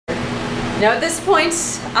Now at this point,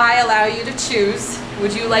 I allow you to choose.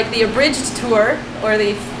 Would you like the abridged tour or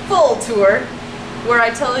the full tour, where I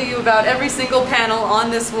tell you about every single panel on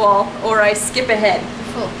this wall, or I skip ahead?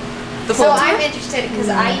 The full So tour? I'm interested because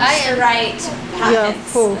I used to write patents. Yeah,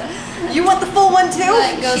 full. You want the full one too?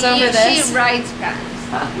 It goes over this. She writes patents.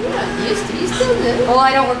 You still do. Well,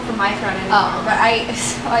 I don't work for Micron anymore. Oh. But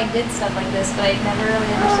I did stuff like this, but I never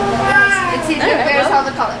really understood what it was. It's either Alright, there's well. all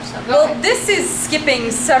the colors. So go Well, ahead. this is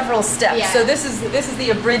skipping several steps. Yeah. So this is the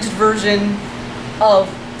abridged version of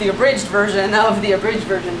the abridged version of the abridged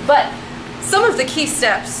version. But some of the key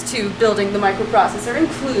steps to building the microprocessor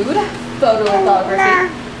include photolithography,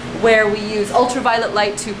 where we use ultraviolet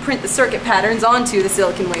light to print the circuit patterns onto the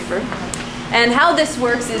silicon wafer. And how this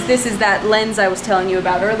works is this is that lens I was telling you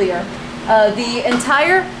about earlier. The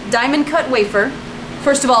entire diamond cut wafer,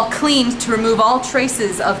 first of all cleaned to remove all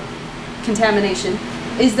traces of contamination,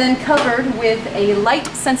 is then covered with a light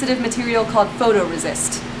sensitive material called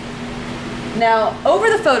photoresist. Now over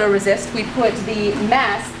the photoresist we put the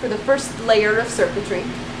mask for the first layer of circuitry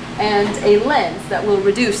and a lens that will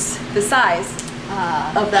reduce the size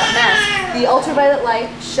of that mask. The ultraviolet light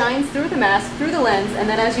shines through the mask, through the lens, and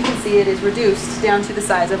then as you can see it is reduced down to the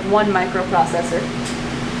size of one microprocessor.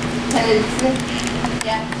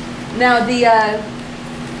 Yeah. Now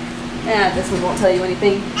this one won't tell you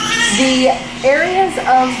anything. The areas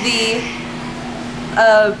of the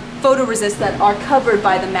photoresist that are covered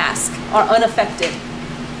by the mask are unaffected,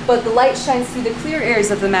 but the light shines through the clear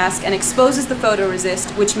areas of the mask and exposes the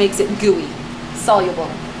photoresist, which makes it gooey, soluble.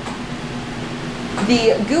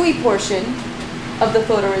 The gooey portion of the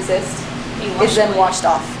photoresist is then washed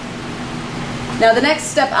off. Now the next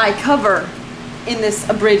step I cover in this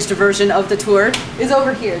abridged version of the tour is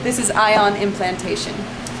over here. This is ion implantation.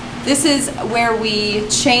 This is where we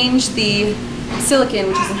change the silicon,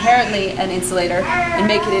 which is inherently an insulator, and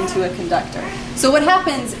make it into a conductor. So what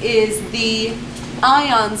happens is the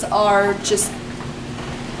ions are just,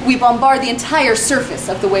 we bombard the entire surface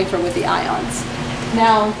of the wafer with the ions.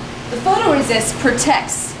 Now, the photoresist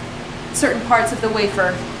protects certain parts of the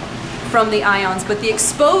wafer from the ions, but the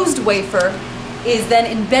exposed wafer is then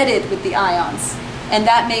embedded with the ions, and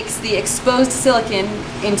that makes the exposed silicon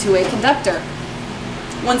into a conductor.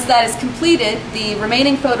 Once that is completed, the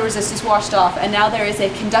remaining photoresist is washed off, and now there is a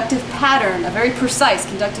conductive pattern, a very precise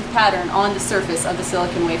conductive pattern on the surface of the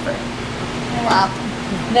silicon wafer. Wow.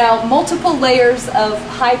 Now, multiple layers of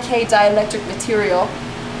high K dielectric material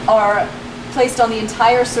are placed on the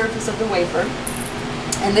entire surface of the wafer,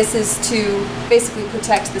 and this is to basically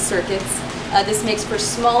protect the circuits. This makes for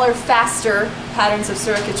smaller, faster patterns of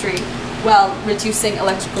circuitry while reducing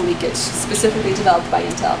electrical leakage, specifically developed by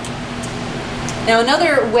Intel. Now,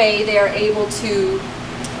 another way they are able to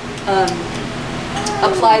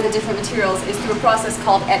apply the different materials is through a process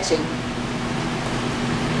called etching.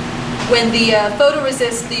 When the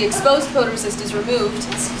photoresist, the exposed photoresist is removed,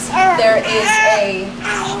 there is a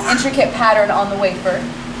intricate pattern on the wafer,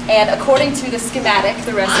 and according to the schematic,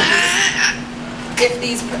 the recipe,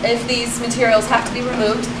 if these materials have to be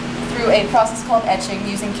removed through a process called etching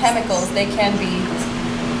using chemicals, they can be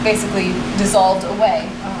basically dissolved away,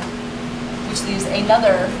 which leaves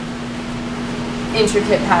another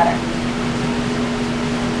intricate pattern.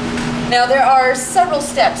 Now there are several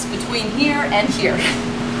steps between here and here.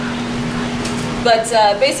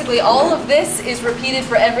 But basically all of this is repeated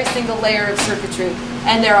for every single layer of circuitry,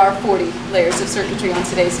 and there are 40 layers of circuitry on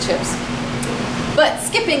today's chips. But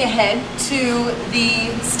skipping ahead to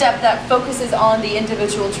the step that focuses on the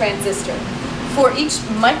individual transistor. For each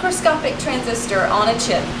microscopic transistor on a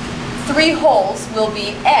chip, 3 holes will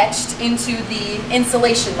be etched into the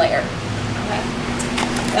insulation layer.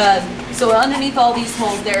 So underneath all these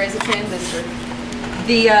holes there is a transistor.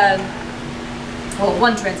 Well,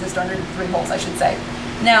 one transistor under 3 holes, I should say.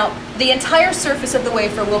 Now, the entire surface of the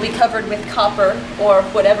wafer will be covered with copper or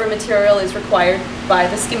whatever material is required by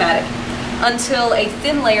the schematic until a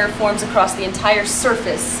thin layer forms across the entire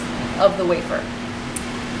surface of the wafer.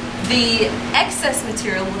 The excess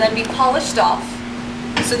material will then be polished off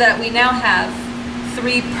so that we now have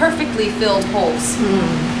 3 perfectly filled holes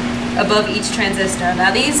above each transistor.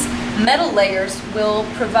 Now, these metal layers will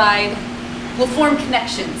form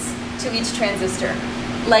connections to each transistor,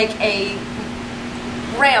 like a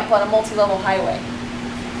ramp on a multi-level highway.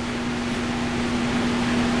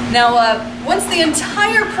 Now, once the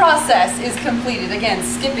entire process is completed, again,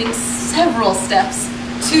 skipping several steps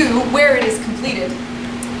to where it is completed,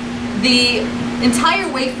 the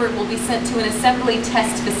entire wafer will be sent to an assembly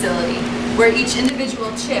test facility where each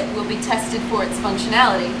individual chip will be tested for its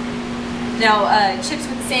functionality. Now, chips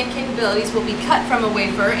with the same capabilities will be cut from a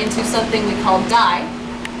wafer into something we call die,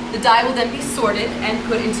 The die will then be sorted and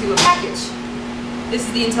put into a package. This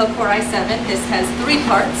is the Intel Core i7. This has 3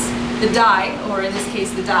 parts: the die, or in this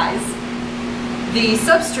case the dies, the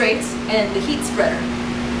substrate, and the heat spreader.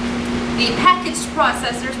 The packaged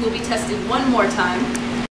processors will be tested one more time